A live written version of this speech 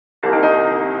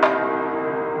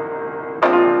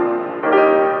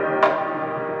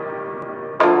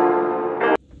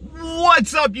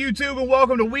What's up, YouTube, and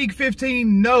welcome to week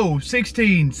 15, no,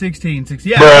 16.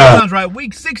 Yeah, that sounds right.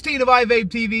 Week 16 of iVape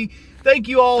TV. Thank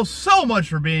you all so much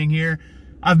for being here.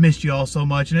 I've missed you all so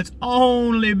much, and it's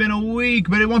only been a week.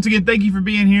 But once again, thank you for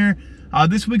being here.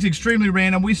 This week's extremely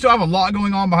random. We still have a lot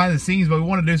going on behind the scenes, but we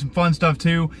want to do some fun stuff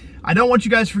too. I don't want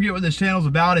you guys to forget what this channel's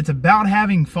about. It's about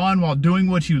having fun while doing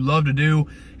what you love to do,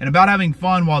 and about having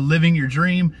fun while living your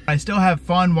dream. I still have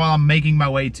fun while I'm making my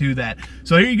way to that.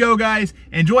 So here you go, guys.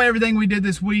 Enjoy everything we did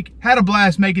this week. Had a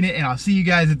blast making it, and I'll see you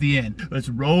guys at the end. Let's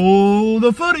roll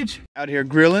the footage. Out here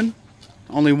grilling.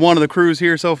 Only one of the crews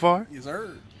here so far. Yes,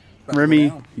 sir.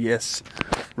 Remy, yes.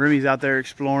 Remy's out there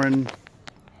exploring,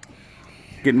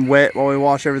 getting wet while we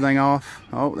wash everything off.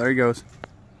 Oh, there he goes.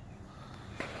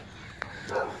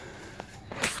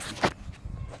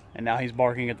 And now he's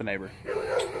barking at the neighbor.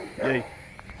 Yay.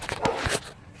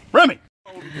 Remy!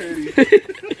 Oh, petty. That's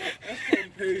so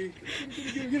petty.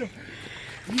 Get him.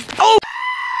 Oh!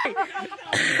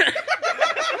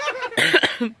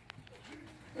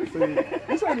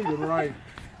 This ain't even right.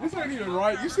 This ain't even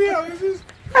right. You see how this is?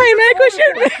 Hey, man, quit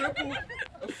shooting me.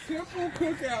 A simple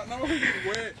cookout. No, he's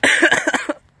wet.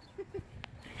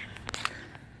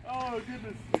 Oh,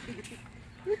 goodness.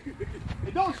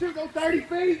 Hey, don't shoot no 30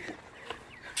 feet.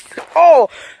 Oh!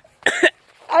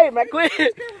 Hey, man, quit.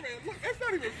 Cameraman, look, that's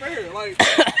not even fair. Like,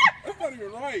 that's not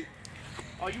even right.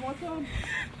 Oh, you want some?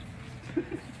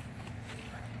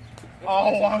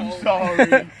 Oh, I'm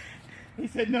sorry. He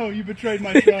said, no, you betrayed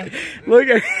my son. Look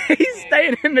at him. He's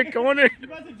staying in the corner. You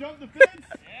about to jump the fence?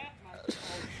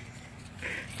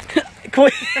 Yeah.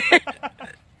 Quit.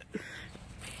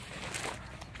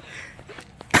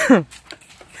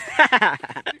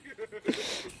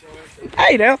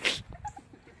 Hey, now.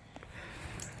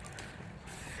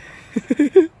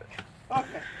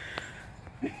 Okay.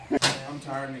 I'm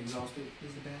tired and exhausted.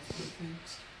 Is the bathroom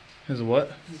fixed? Is it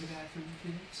what? Is the bathroom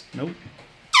fixed? Nope.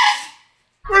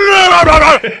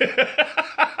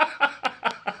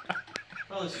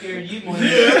 Probably scared you more. You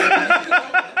should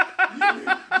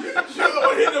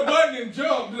have hit the button and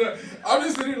jumped. I'm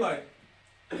just sitting here like,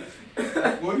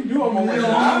 what do you do? I'm on my You're the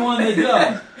only one that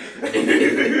jump.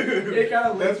 It kind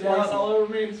of lifted out all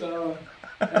over me, so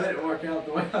that didn't work out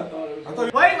the way I thought it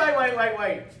was.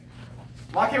 Wait.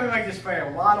 Why can't we make this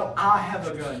fair? Why don't I have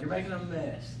a gun? You're making a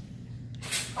mess.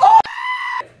 Oh!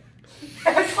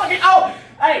 That's fucking. Oh!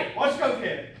 Hey, let's go get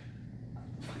it.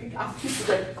 Fucking. I'll keep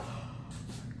it.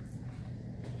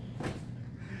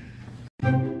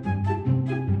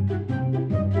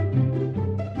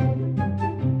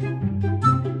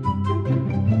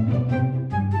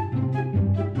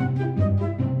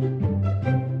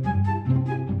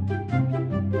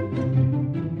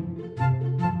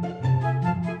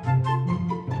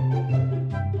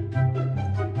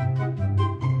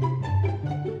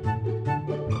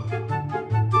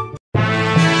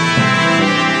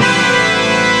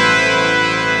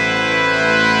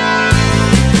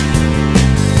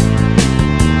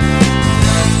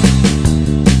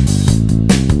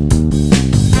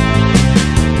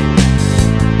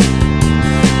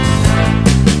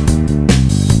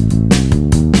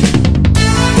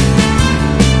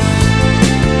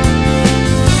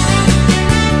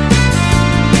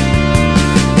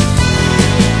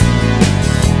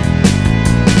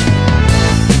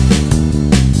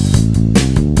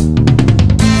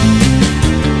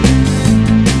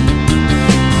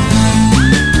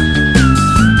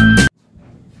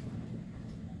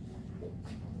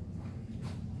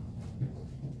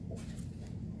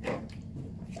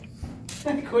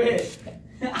 Quit.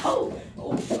 Oh.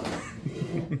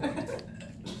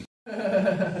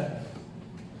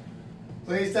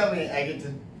 Please tell me I get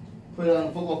to put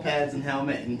on football pads and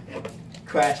helmet and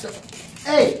crash.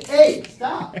 Hey,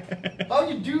 stop. Why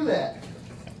would you do that?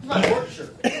 It's not a work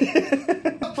shirt.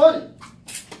 Not funny.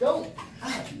 Don't.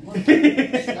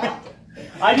 Stop.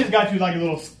 I just got you like a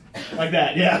little, like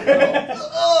that, yeah.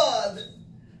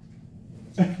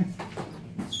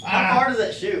 How far does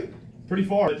that shoot? Pretty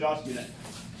far. Josh did it.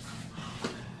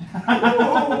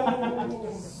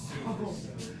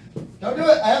 Don't do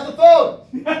it. I have the phone.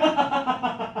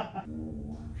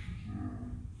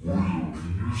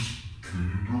 Can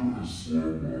you do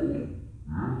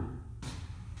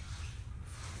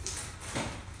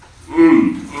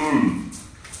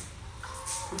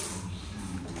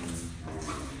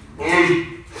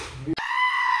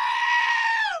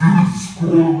a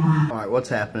slow-mo? Alright, what's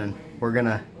happening? We're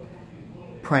gonna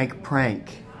prank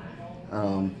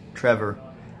Trevor.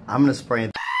 I'm gonna spray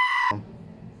it. I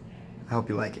hope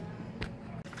you like it.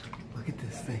 Look at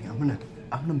this thing. I'm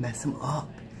gonna mess him up.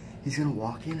 He's gonna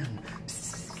walk in and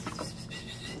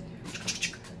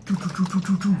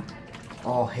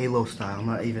all Halo style. I'm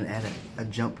not even at a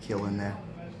jump kill in there.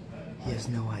 He has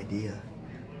no idea.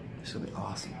 This will be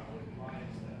awesome.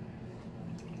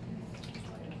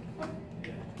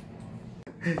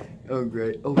 Oh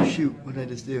great. Oh shoot, what did I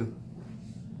just do?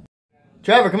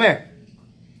 Trevor, come here.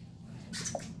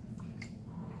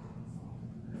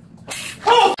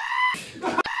 Oh!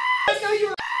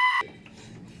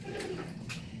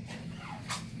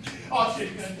 Oh shit,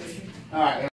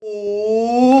 alright.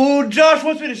 Oh, Josh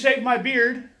wants me to shave my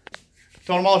beard.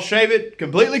 Told him I'll shave it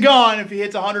completely gone if he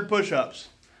hits 100 push-ups.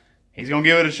 He's gonna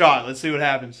give it a shot. Let's see what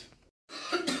happens.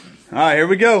 Alright, here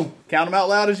we go. Count them out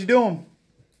loud as you do them.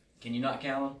 Can you not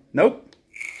count them? Nope.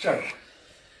 Sure.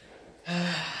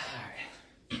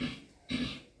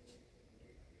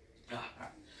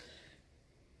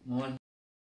 One.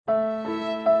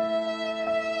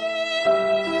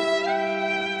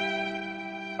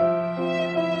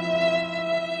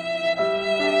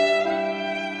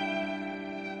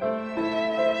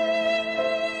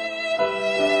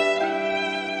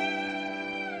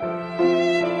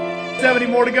 $70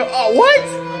 more to go. Oh, what?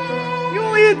 You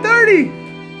only hit 30.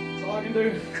 That's all I can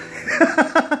do.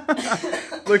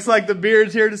 Looks like the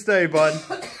beard's here to stay, bud.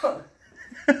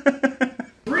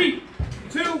 3,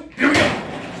 2, here we go.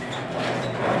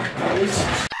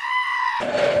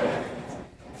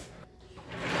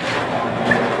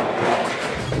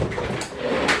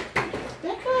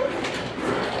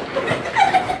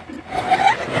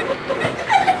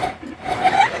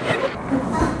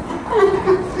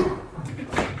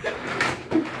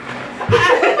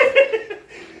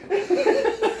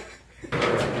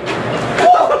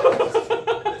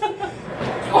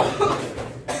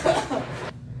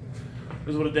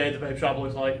 This is what a day at the vape shop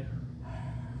looks like.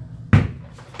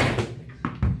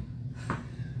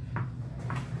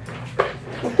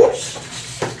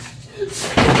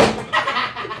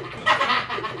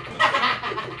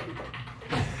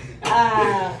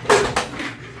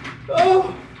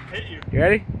 Oh. Hit you. You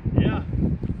ready? Yeah.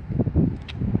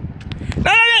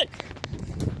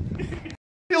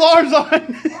 The alarm's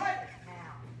on.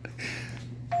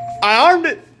 I armed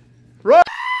it. Run.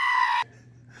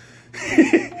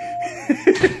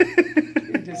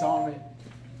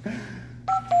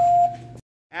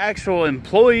 Actual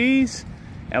employees,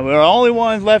 and we're the only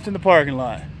ones left in the parking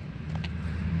lot.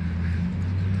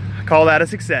 I call that a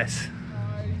success.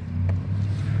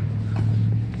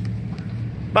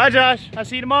 Bye, Josh. I'll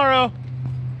see you tomorrow.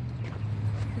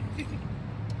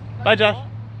 Bye, Josh.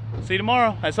 See you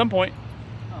tomorrow at some point.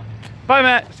 Bye,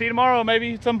 Matt. See you tomorrow,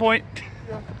 maybe at some point.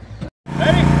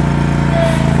 Ready?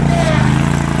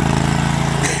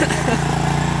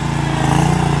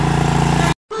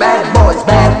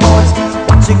 Bad boys,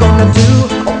 what you gonna do?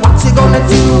 Or what you gonna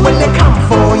do when they come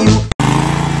for you?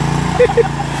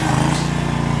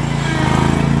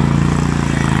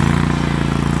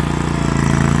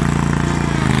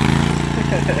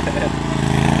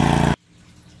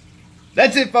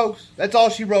 That's it, folks. That's all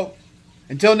she wrote.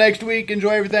 Until next week,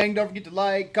 enjoy everything. Don't forget to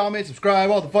like, comment,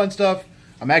 subscribe, all the fun stuff.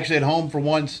 I'm actually at home for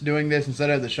once doing this instead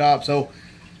of the shop, so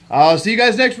I'll see you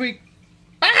guys next week.